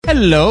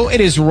Hello, it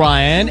is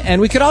Ryan,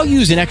 and we could all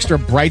use an extra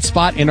bright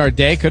spot in our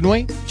day, couldn't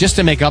we? Just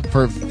to make up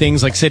for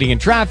things like sitting in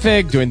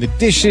traffic, doing the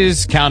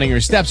dishes, counting your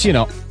steps, you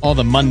know, all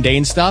the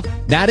mundane stuff.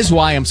 That is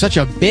why I'm such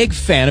a big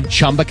fan of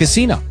Chumba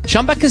Casino.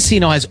 Chumba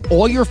Casino has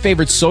all your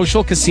favorite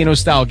social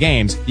casino-style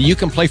games that you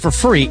can play for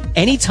free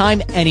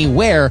anytime,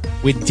 anywhere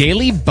with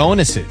daily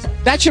bonuses.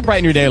 That should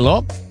brighten your day a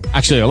little.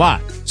 Actually, a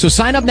lot. So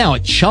sign up now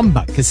at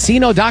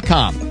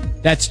ChumbaCasino.com.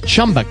 That's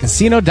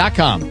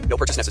ChumbaCasino.com. No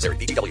purchase necessary.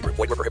 VGW Group.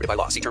 Void where prohibited by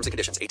law. See terms and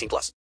conditions. 18+.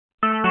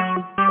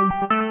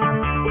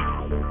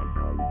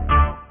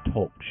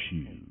 Talk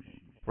shoes.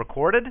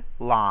 Recorded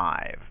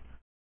live.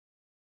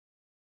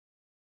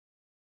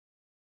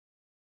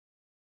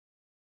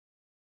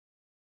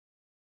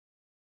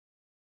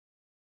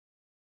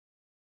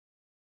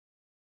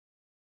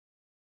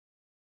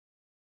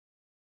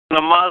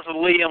 The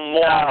mausoleum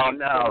wall.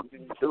 No.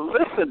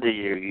 Listen to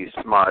you, you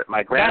smart. My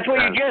That's what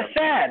grandparents. you just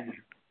said.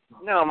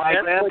 No, my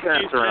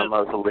grandparents are in a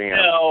mausoleum.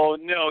 No,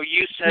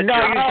 you said No,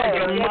 your you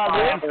said your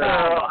mother.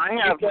 I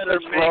have you better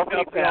this make wealthy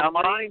up your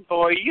family. mind,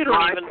 boy. You don't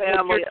My even know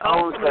family what you're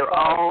owns talking their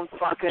about. own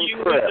fucking You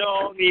crypt.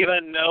 don't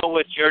even know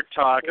what you're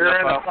talking They're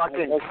in a about.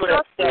 fucking Shut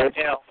crypt, the dude.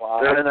 hell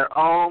up. They're in their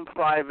own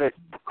private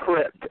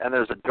crypt, and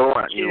there's a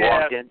door, and you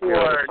Yeah, walk into sure.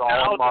 it. It's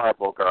all Now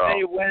marble, girl.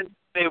 They went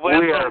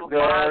We are from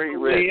very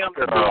rich, mausoleum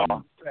to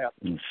girl.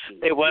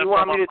 They went You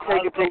want from me to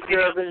take a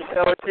picture of it and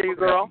show it to you,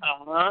 girl?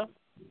 Uh-huh.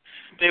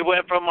 They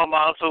went from a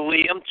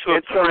mausoleum to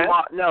It's a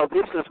crypt. no,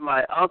 this is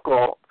my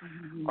uncle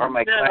or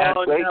my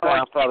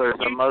great-grandfather's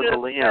a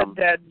mausoleum. You just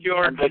said that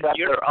your And they got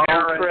their own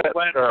parents crypt,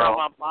 went girl. from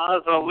a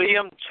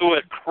mausoleum to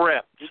a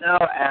crypt. No,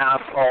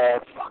 asshole.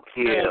 Fuck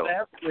Yeah, you.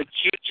 that's what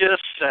you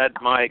just said,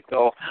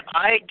 Michael.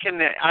 I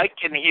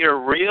can hear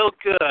real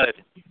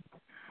good.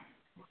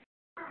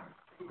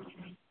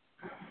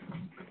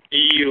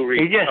 He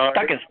just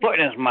stuck his foot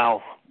in his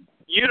mouth.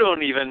 You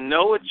don't even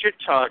know what you're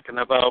talking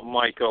about,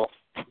 Michael.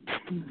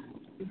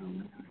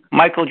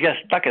 Michael just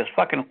stuck his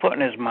fucking foot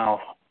in his mouth.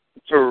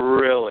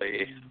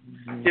 Really?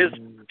 His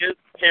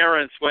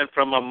parents went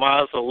from a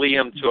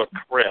mausoleum to a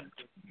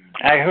crypt.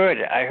 I heard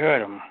it. I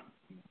heard him.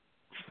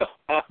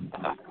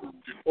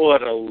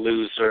 What a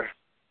loser.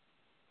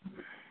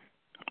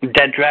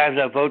 That drives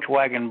a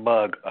Volkswagen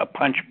Bug, a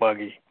punch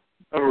buggy.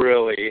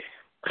 Really?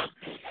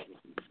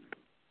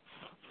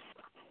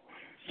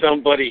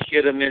 Somebody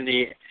hit him in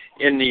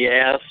the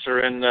ass or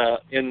in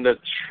the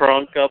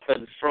trunk up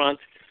in front,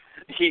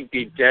 he'd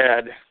be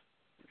dead.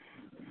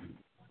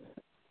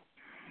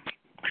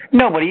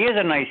 No, but he is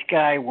a nice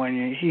guy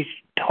when he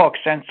talks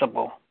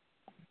sensible.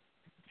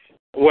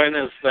 When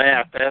is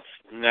that? That's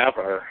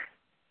never.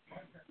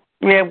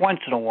 Yeah, once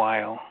in a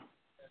while.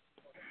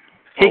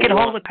 He can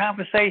hold a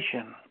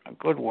conversation, a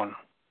good one.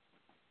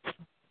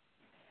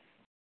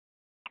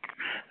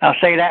 I'll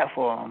say that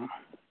for him.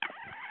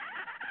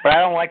 But I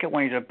don't like it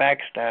when he's a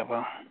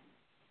backstabber.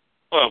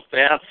 Well,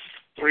 that's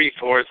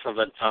 3/4 of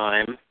the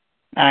time.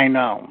 I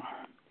know.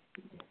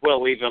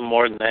 Well, even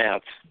more than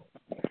that.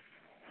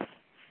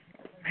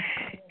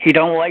 He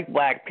don't like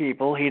black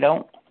people. He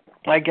don't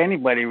like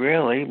anybody,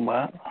 really,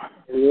 but...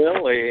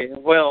 Really?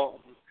 Well,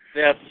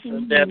 that's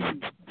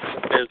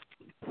is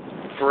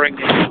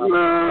bringing up.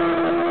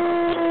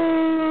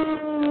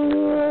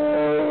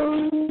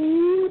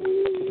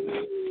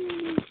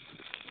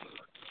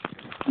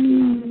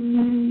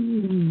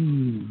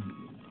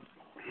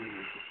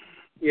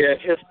 Yeah,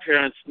 his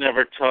parents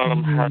never taught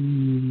him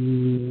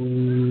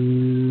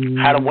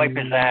how to wipe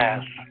his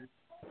ass.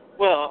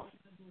 Well,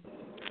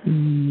 for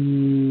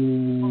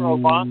a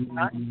long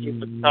time he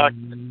was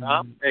talking to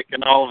Dominic,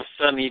 and all of a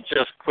sudden he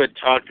just quit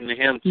talking to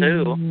him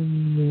too.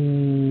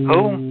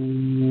 Who?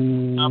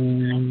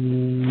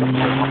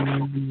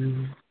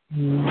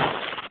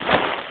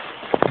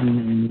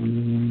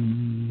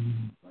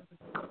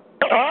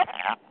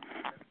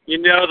 You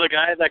know the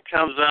guy that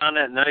comes on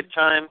at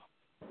nighttime?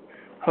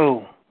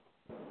 Who?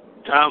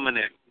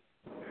 Dominic.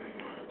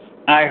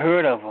 I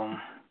heard of him.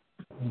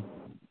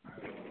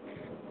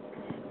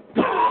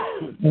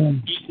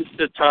 He used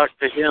to talk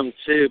to him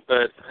too,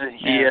 but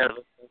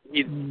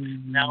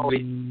now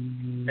he's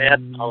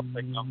bad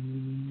mouthing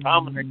him.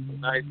 Dominic's a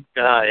nice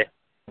guy.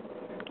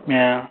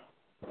 Yeah.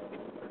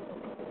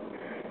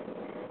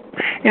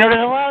 You know,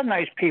 there's a lot of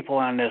nice people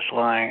on this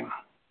line.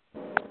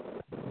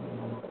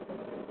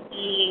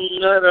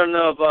 I don't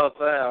know about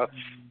that.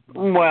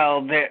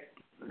 Well,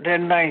 they're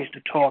nice to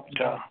talk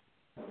to.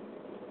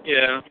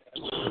 Yeah.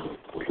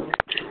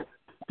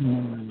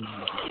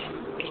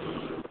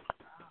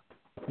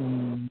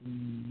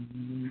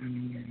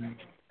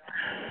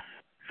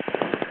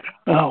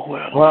 Oh,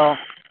 well.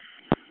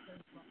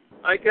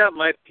 I got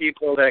my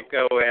people that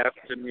go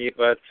after me,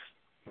 but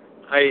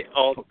I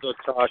also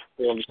talk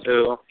to them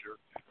too.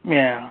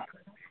 Yeah.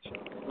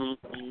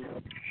 Mm-hmm.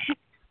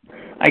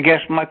 I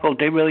guess Michael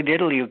really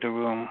did leave the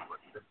room.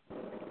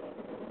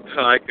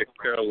 I could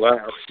care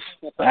less.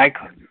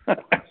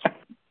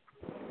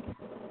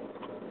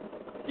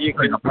 You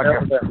can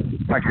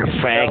bunch of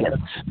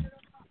faggots.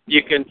 You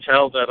can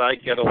tell that I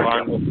get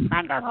along with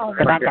Michael,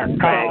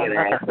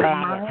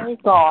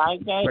 I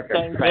get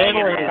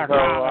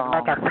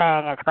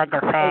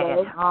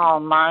Oh,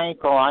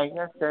 Michael, I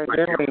guess they're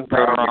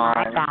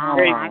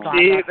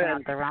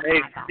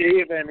Hey,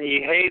 Steven,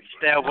 he hates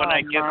that when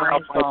I give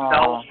out my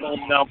cell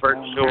phone number to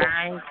him.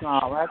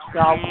 Michael, let's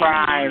go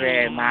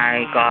private,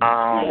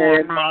 Michael.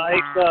 Hey,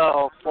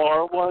 Michael,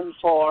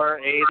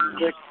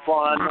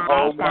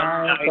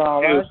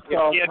 414-861-0192. Let's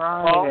go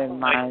private,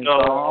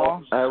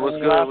 Michael.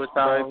 What's good? What's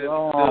private?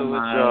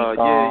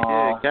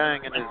 Yeah,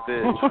 gang in this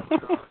bitch.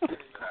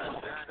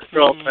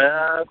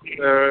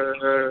 Professor.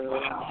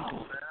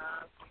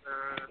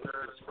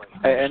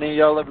 Hey, any of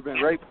y'all ever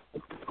been raped?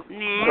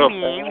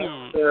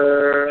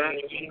 Professor.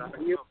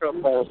 You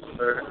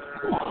professor.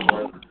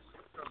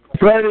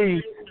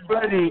 Freddie.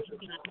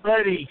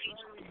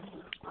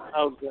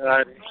 Oh,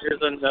 God.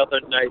 Here's another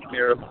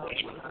nightmare.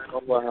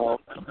 Oh, wow.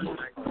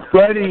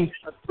 Freddie.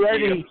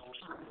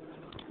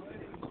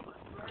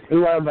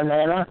 You want a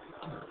banana?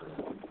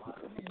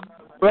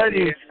 Freddie.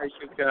 Yeah,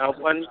 you got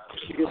one,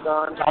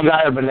 Yvonne? I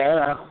got a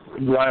banana.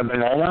 You want a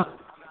banana?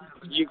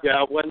 You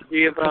got one,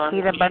 Yvonne?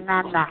 Eat a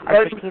banana.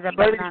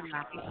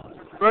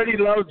 Freddie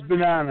loves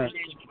bananas.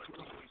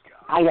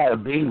 I got a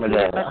big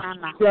banana.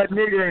 That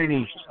nigger ain't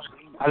he?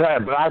 I got a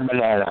black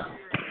banana.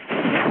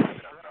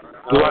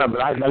 You want a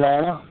black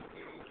banana?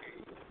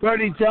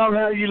 Freddie, tell him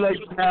how you like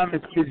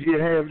bananas because you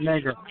have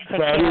nigger.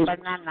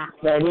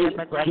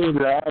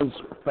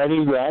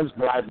 Freddie loves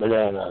black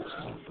bananas.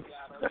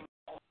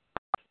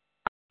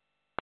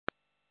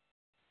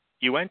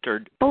 You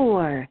entered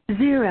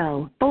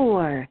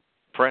 404.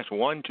 Press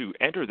 1 to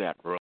enter that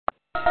room.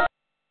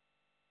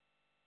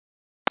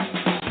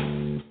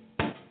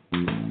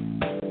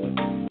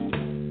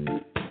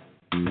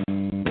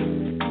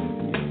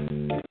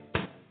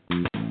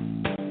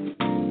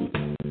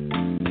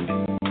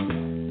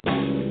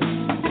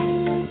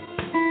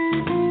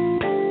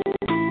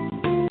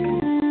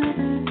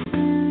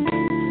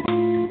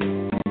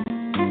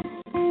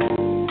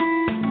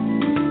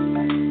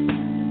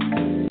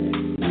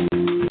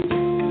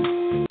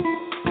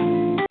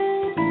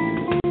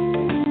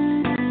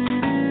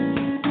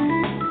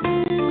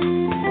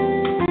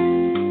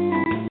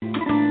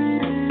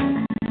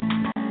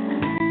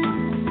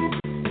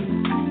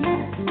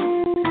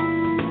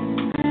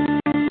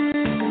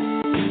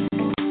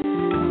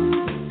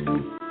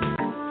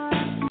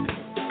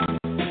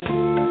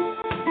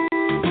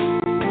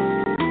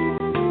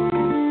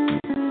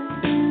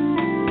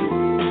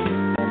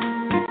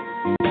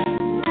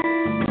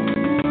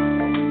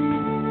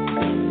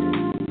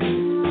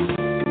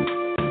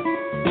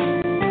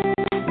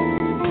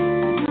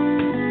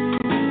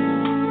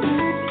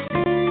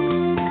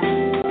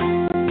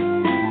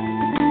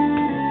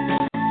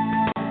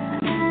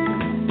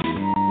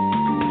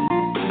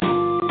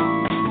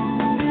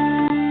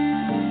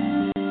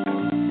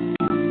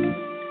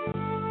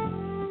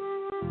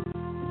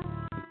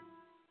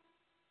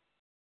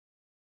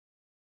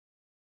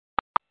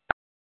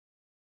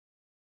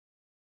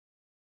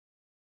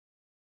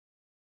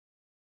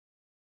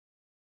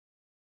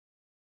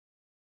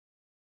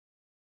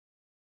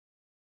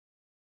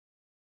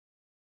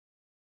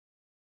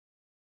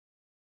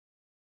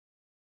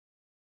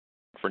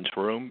 Conference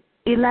room.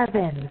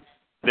 11.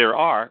 There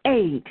are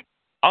 8.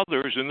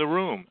 others in the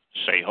room.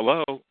 Say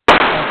hello.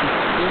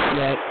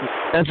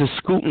 That's a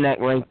scoop neck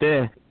right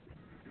there.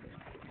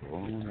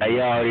 Hey,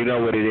 y'all already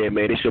know what it is,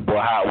 man. It's your boy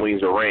Hot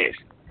Wings and Ranch.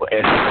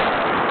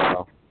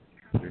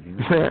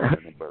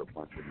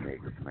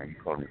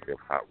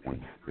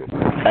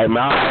 Hey,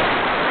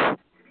 man.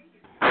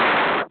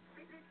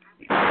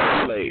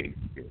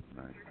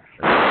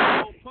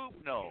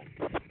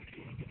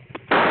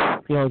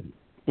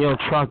 Yo,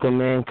 trucker,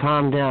 man,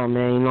 calm down,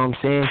 man. You know what I'm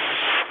saying?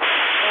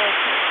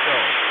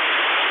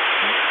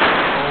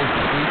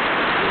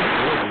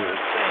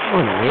 You're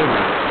an idiot.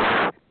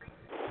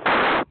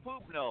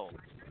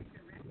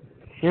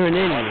 You're an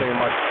idiot.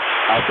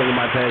 I was thinking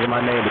about changing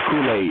my name to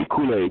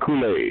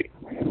Kool-Aid.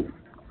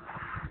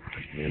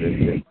 Yeah,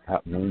 that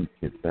Hot Wings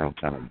can sound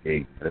kind of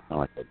gay. That sounds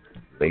like a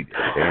lady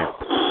dance.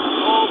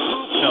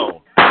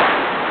 No.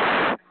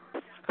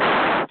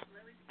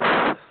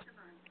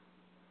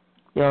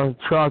 Yo,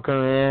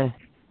 trucker, man.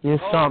 You're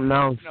something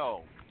else.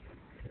 No.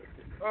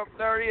 Oh,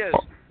 there he is.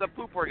 The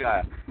pooper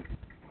guy.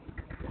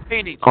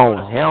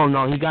 Oh, hell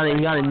no. He got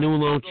a new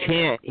little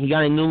chant.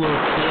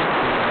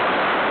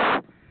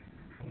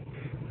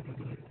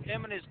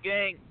 Him and his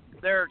gang,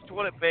 their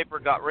toilet paper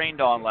got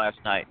rained on last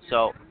night.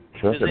 So,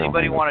 does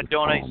anybody want to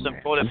donate some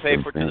toilet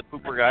paper to the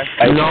pooper guy?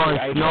 Hey,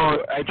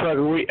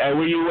 trucker,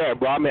 where you at,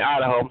 bro? I'm in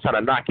Idaho. I'm trying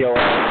to knock your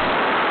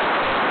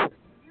ass.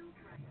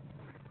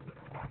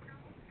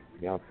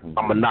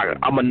 I'm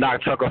gonna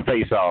knock trucker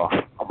face off.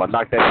 I'm gonna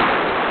knock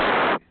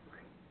that.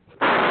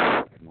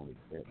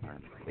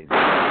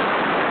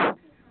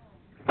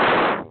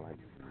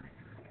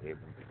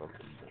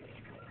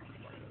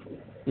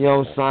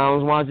 Yo, son, I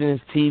was watching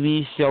this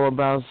TV show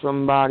about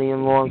somebody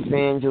in Los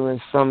Angeles.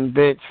 Some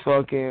bitch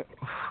fucking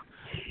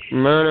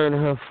murdered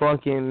her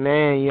fucking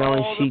man, yo,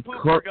 and she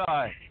cut.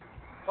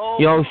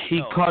 Yo,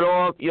 she cut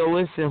off. Yo,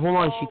 listen, hold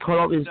on. She cut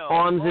off his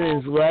arms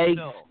and his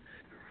legs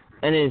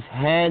and his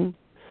head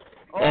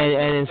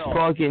and his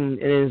fucking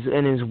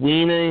and his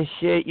wiener and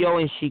shit. Yo,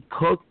 and she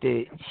cooked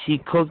it. She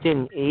cooked it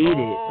and ate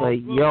it.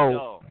 Like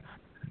yo,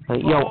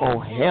 oh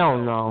hell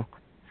no.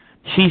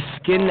 She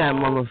skinned that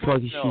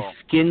motherfucker. She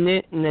skinned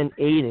it and then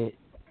ate it.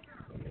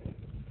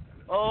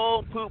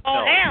 Oh, poop no.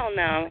 Oh, hell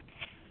no.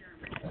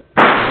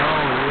 Oh,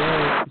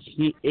 yeah.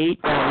 She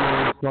ate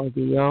that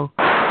motherfucker, yo.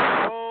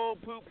 Oh,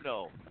 poop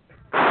no.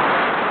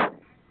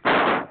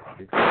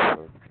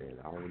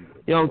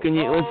 Yo, can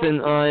you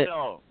listen?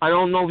 I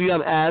don't know if you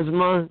have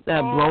asthma,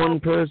 that blowing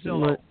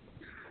person, but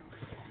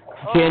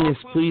can you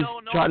please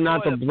try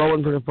not to blow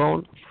into the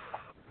phone?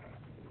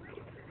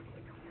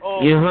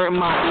 You hurt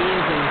my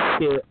ears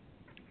and shit.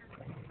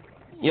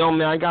 Yo,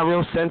 man, I got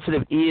real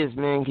sensitive ears,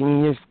 man.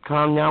 Can you just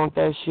calm down with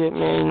that shit,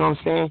 man? You know what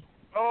I'm saying?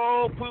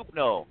 Oh, poop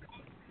no.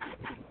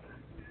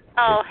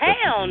 Oh,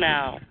 hell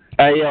no.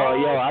 Hey, yo,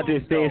 I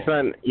just seen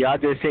something. Yo, I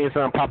just seen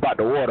something pop out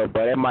the water,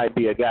 but it might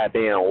be a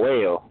goddamn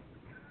whale.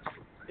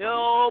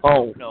 Yo,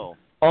 poop no.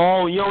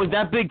 Oh, yo, is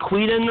that Big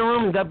Quita in the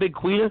room? Is that Big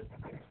Quita?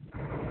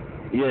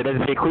 Yeah,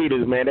 that's Big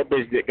Quita's, man. That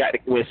bitch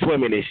went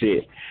swimming and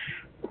shit.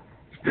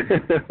 I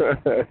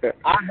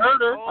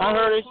heard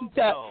her. She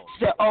said,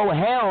 oh,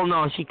 hell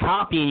no. She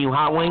copying you,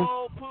 Hot Wing.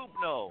 Oh, poop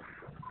no.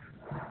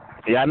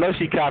 Yeah, I know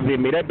she copied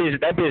me. That bitch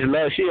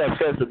loves. She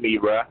obsessed with me,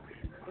 bro.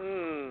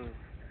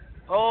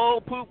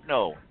 Oh, poop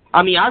no.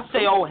 I mean, I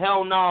say, oh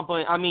hell no,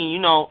 but I mean, you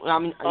know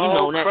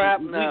that crap,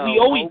 we no.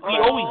 always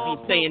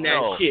be saying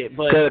that shit.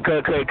 But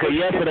cause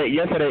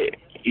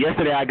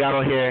yesterday I got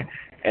on here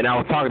and I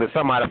was talking to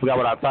somebody. I forgot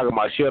what I was talking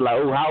about. She was like,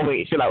 how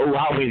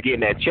we getting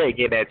that check?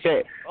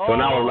 So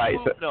when I was like,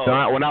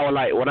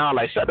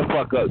 shut the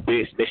fuck up,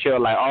 bitch. Then she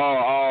was like,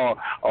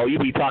 oh, you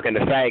be talking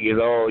to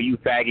faggots. Oh, you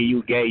faggot,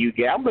 you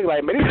gay. I'm looking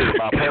like, man, this is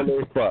about porn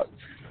as fuck.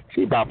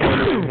 She about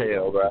porn as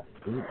hell, bro.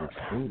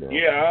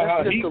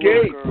 Yeah, he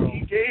gay.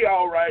 He gay,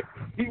 all right.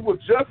 He was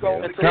just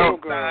on the gay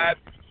side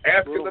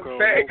asking the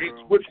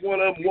faggots which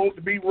one of them wants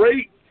to be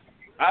raped.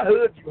 I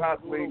heard you,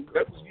 Hot Wing.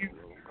 That was you.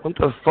 What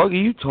the fuck are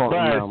you talking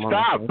about,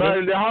 stop,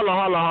 bro. Hold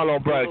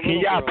on, bro. Can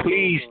y'all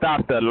please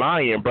stop the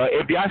lying, bro?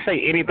 If y'all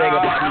say anything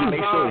about me,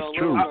 make sure it's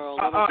true.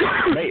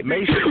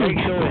 Make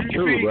sure it's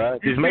true, bro.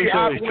 Just make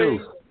sure it's true.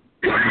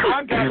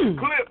 I got the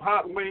clip,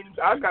 Hot Wings.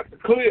 I got the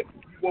clip.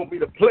 You want me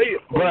to play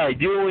it? Bro,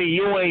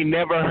 you ain't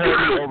never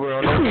heard me over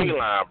on the gay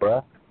line,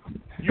 bro.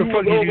 You the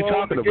fuck was are you over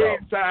talking on the gay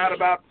about? side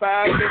about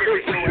 5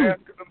 minutes ago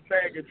asking them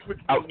faggots which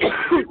one wants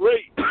to get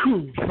raped.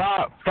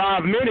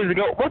 5 minutes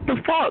ago? What the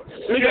fuck?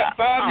 Yeah,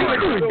 5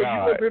 minutes ago.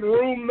 You was in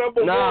room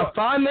number 1.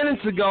 5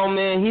 minutes ago,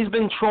 man. He's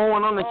been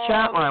trolling on the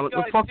chat line. What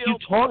the fuck you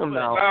talking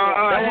about?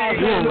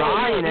 You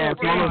lying ass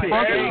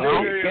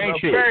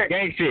motherfucker.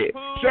 Gang shit.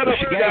 Shut up,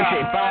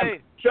 Sky.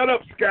 Shut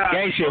up, Sky.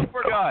 Gang shit.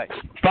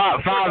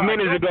 5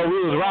 minutes ago,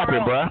 we was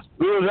rapping, bro.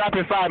 We was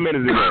rapping 5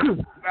 minutes ago.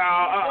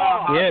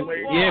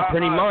 Yeah,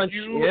 pretty much.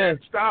 Yeah.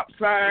 Stop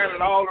sign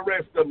and all the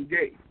rest of them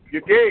gay.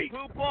 You're gay.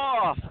 Poop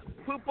off.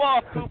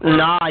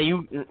 Nah,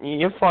 you're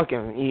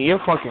fucking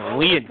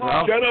weird,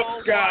 bro. Shut up,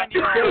 Scott.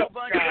 Shut up,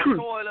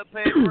 toilet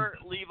paper.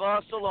 Leave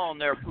us alone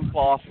there, poop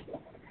off.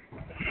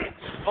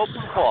 Oh,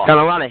 poop off. Got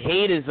a lot of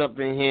haters up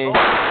in here.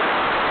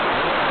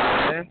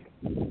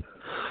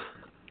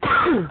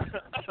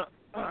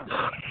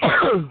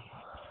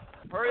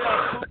 Hurry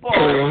up, poop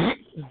off.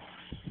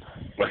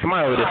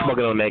 Somebody over there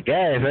smoking on that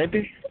gas, ain't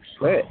they?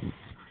 Sweat.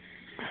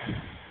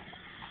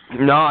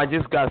 No, I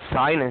just got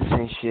sinus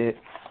and shit.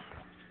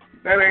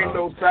 That ain't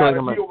no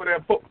sinus. He over there.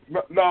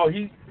 No,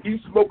 he's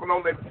smoking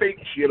on that fake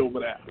shit over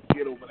there.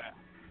 Get over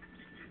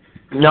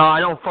there. No, I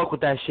don't fuck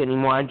with that shit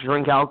anymore. I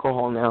drink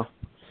alcohol now.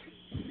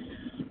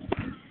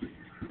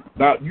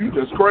 Now, you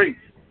just crazy.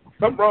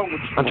 Something wrong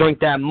with you. I drink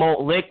that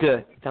malt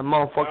liquor. That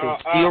motherfucking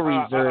Steel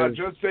Reserve.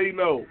 Just say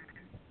no.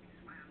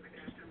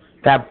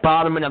 That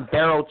bottom of the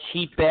barrel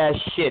cheap ass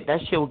shit. That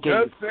shit will get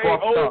you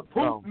fucked up,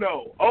 poop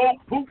no. Oh,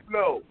 poop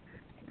no.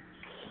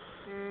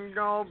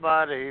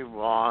 Nobody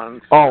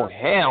wants. Oh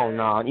hell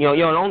no. Yo,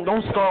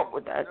 don't start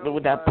with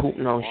that poop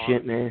no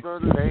shit, man.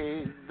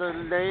 The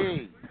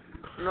leg.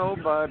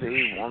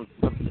 Nobody wants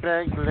the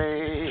peg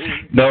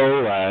leg.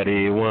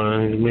 Nobody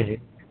wants me.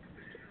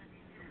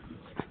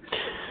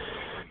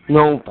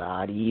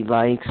 Nobody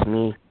likes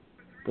me,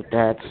 but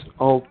that's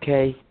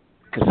okay,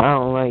 'cause I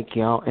don't like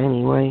y'all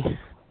anyway.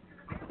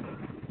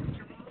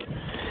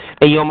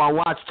 Hey, yo, my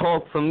watch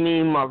talk for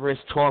me, my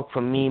wrist talk for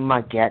me,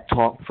 my gat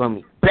talk for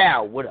me.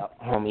 Bow, what up,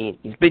 homie?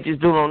 These bitches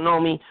don't know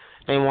me,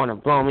 they want to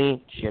blow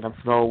me. Shit, I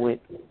flow with,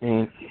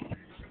 man.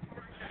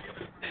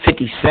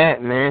 50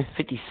 Cent, man,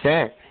 50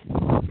 Cent.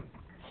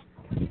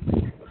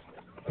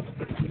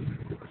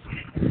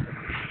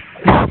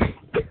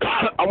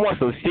 I want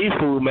some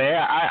seafood,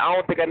 man. I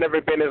don't think I've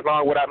never been as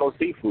long without no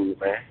seafood,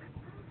 man.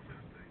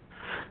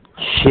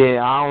 Shit,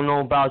 I don't know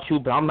about you,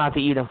 but I'm about to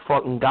eat a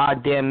fucking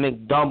goddamn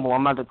McDouble.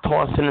 I'm about to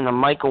toss it in the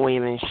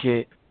microwave and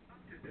shit.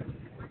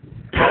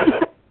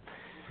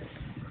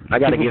 I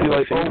gotta get People some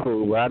be like,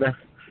 seafood, brother.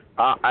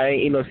 I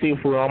ain't eat no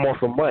seafood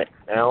almost a month.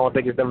 I don't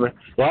think it's ever.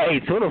 Well, I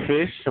ate tuna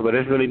fish, but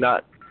it's really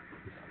not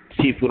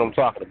seafood I'm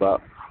talking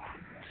about.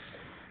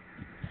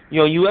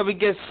 Yo, you ever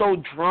get so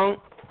drunk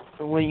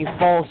when you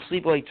fall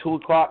asleep like 2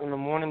 o'clock in the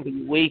morning, but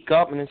you wake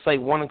up and it's like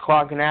 1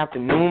 o'clock in the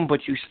afternoon,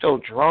 but you still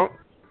drunk?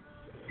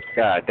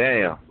 God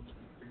damn.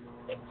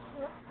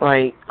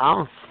 Like,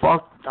 I'm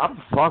fucked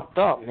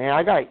up, man.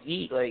 I gotta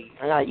eat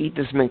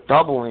this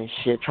McDouble and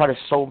shit. Try to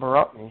sober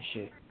up and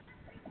shit.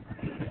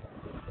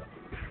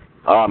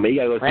 Oh man, you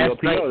gotta go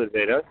see your PO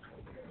today, huh?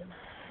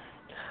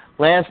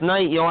 Last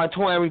night, yo, I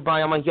told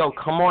everybody, I'm like, yo,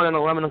 come on at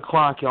 11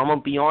 o'clock, yo. I'm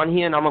gonna be on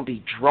here and I'm gonna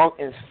be drunk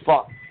as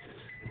fuck.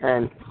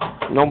 And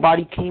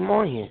nobody came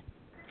on here.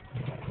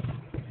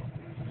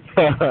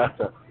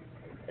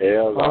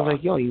 Yeah, I was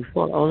like, yo, you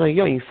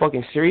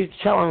fucking serious?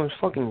 Tell him I was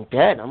fucking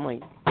dead. I'm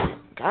like,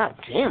 God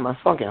damn, I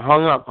fucking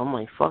hung up. I'm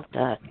like, fuck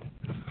that.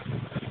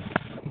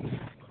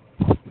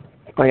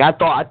 Like I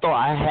thought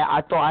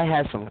I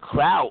had some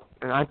clout,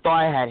 and I thought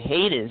I had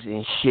haters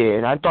and shit.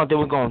 And I thought they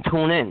were gonna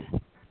tune in,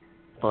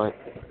 but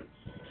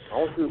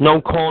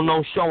no call,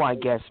 no show, I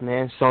guess,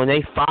 man. So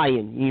they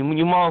fired. You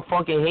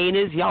motherfucking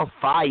haters, y'all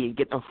fired.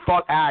 Get the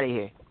fuck out of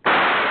here.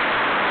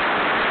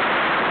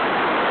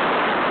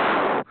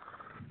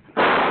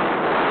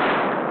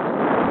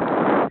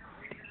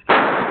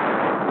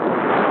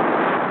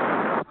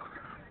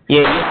 Yeah,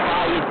 you're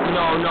fired.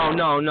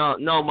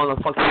 No,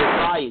 motherfucker, you're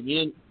fired.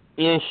 You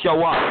didn't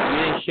show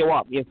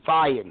up. You're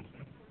fired.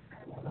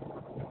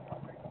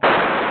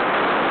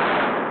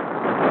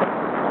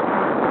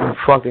 You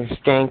fucking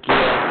stanky.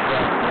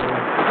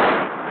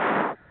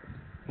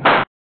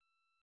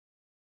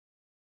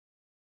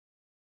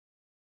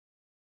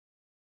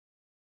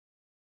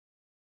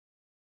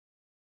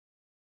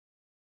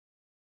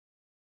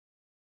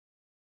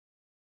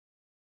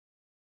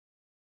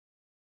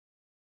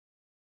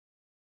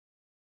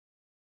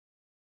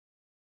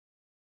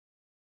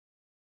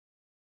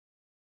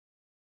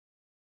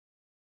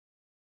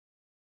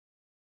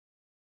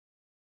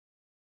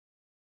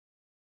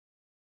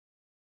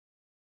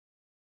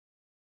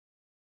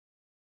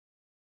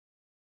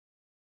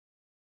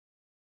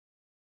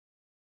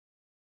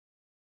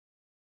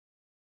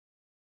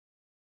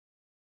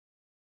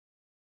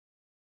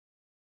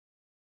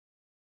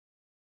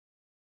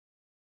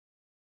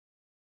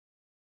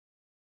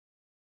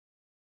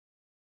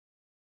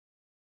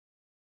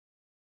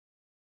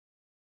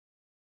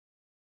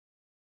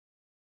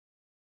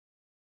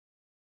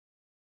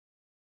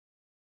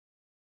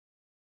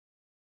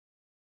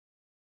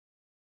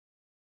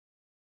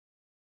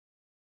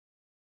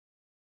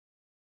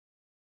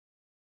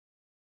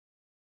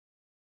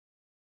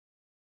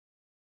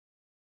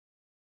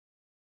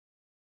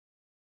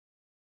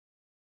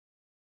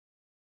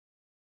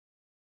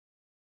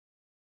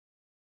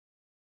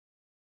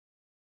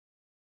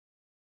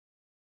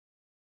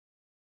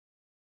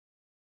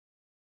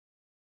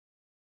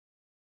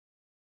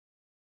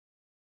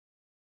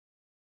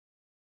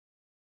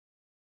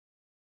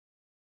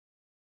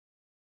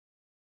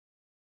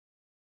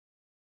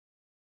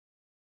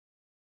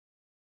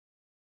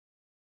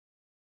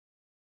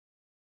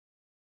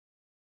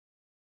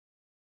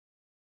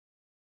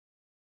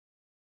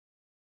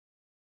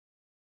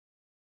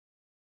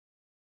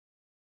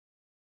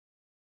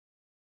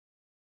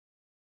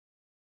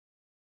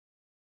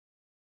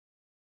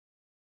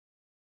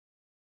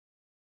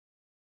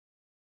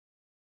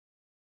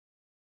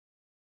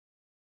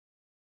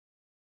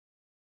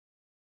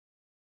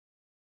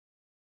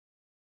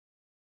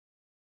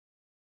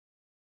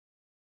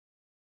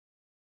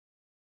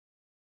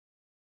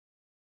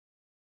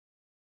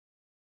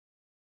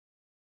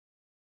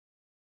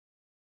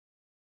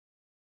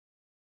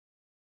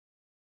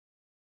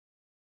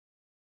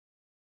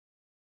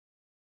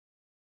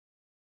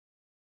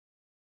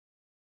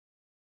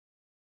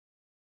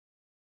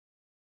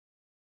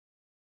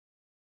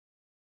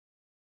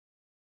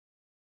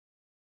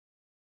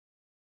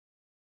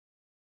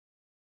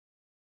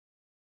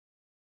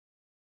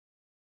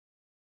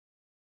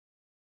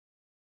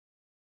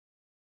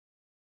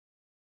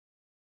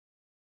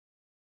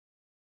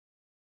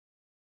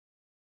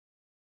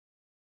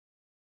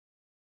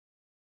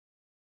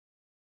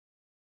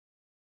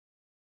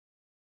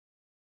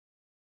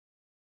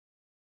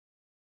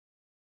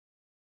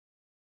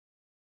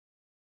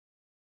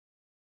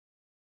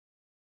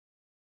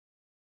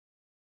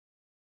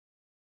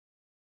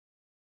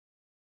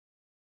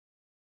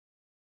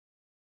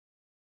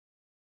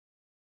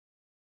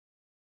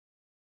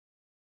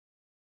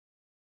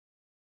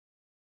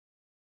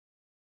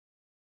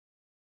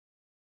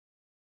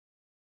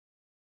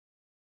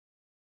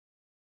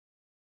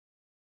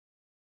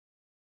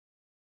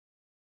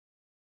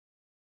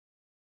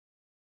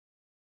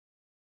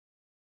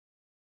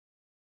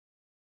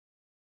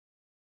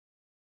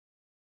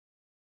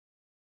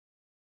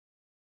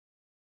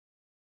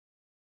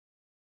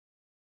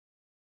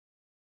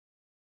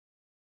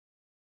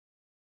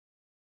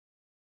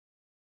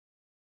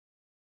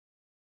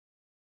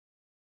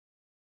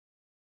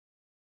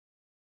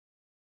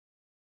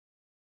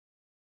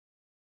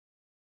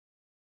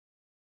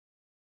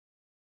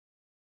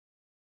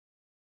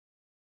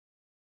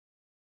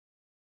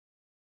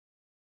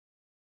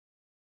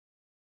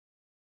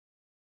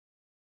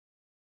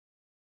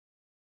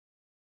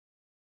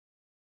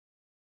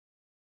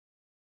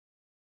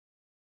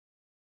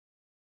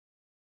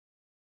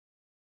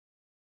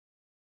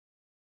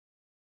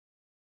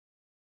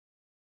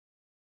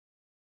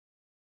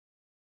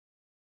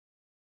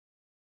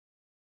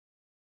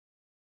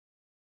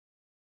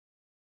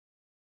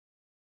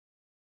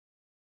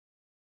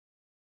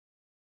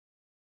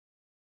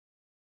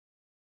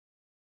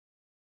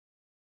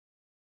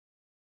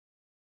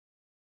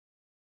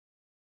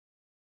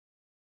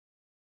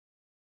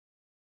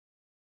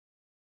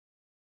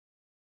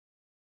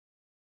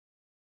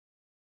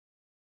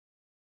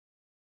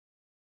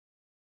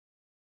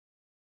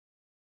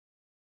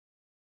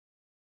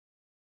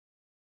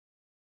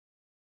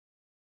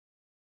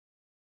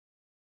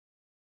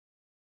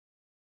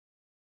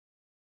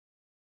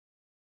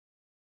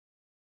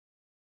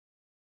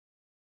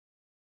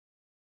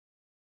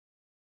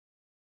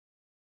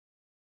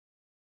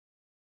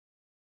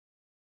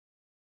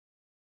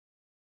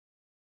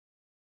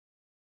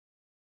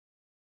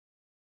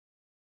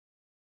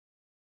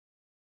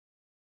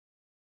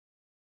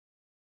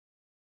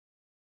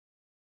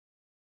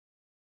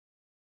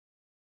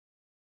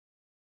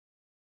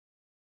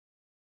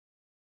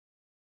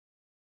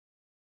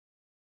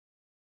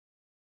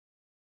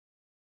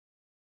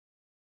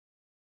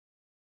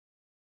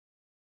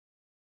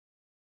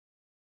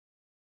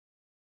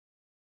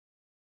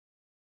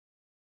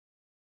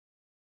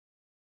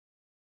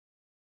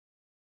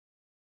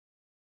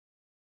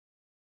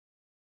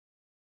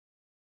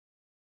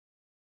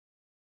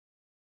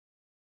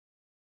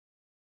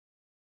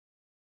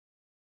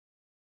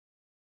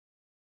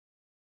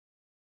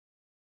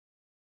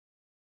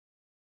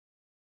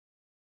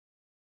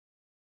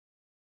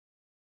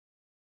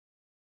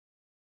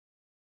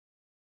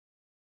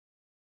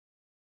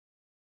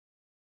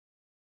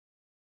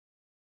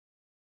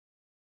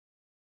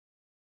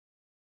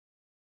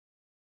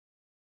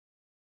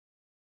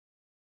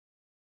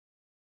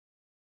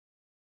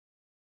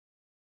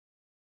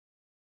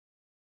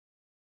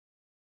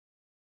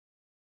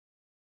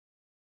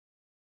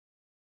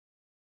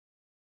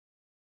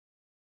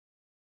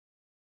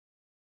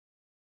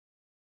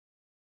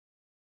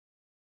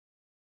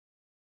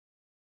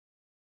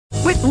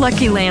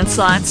 Lucky Land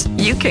Slots,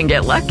 you can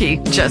get lucky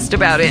just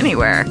about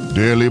anywhere.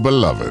 Dearly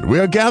beloved, we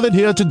are gathered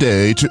here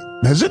today to...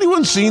 Has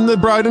anyone seen the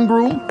bride and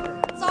groom?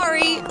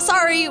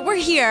 Sorry, we're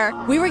here.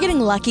 We were getting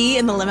lucky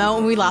in the limo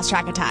and we lost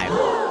track of time.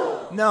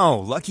 No,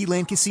 Lucky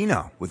Land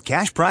Casino, with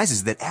cash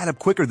prizes that add up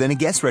quicker than a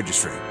guest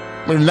registry.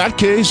 In that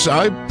case,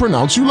 I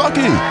pronounce you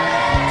lucky.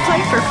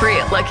 Play for free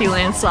at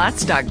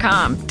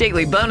LuckyLandSlots.com.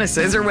 Daily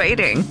bonuses are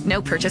waiting.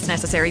 No purchase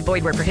necessary.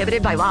 Void where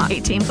prohibited by law.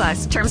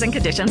 18+. Terms and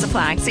conditions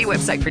apply. See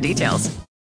website for details.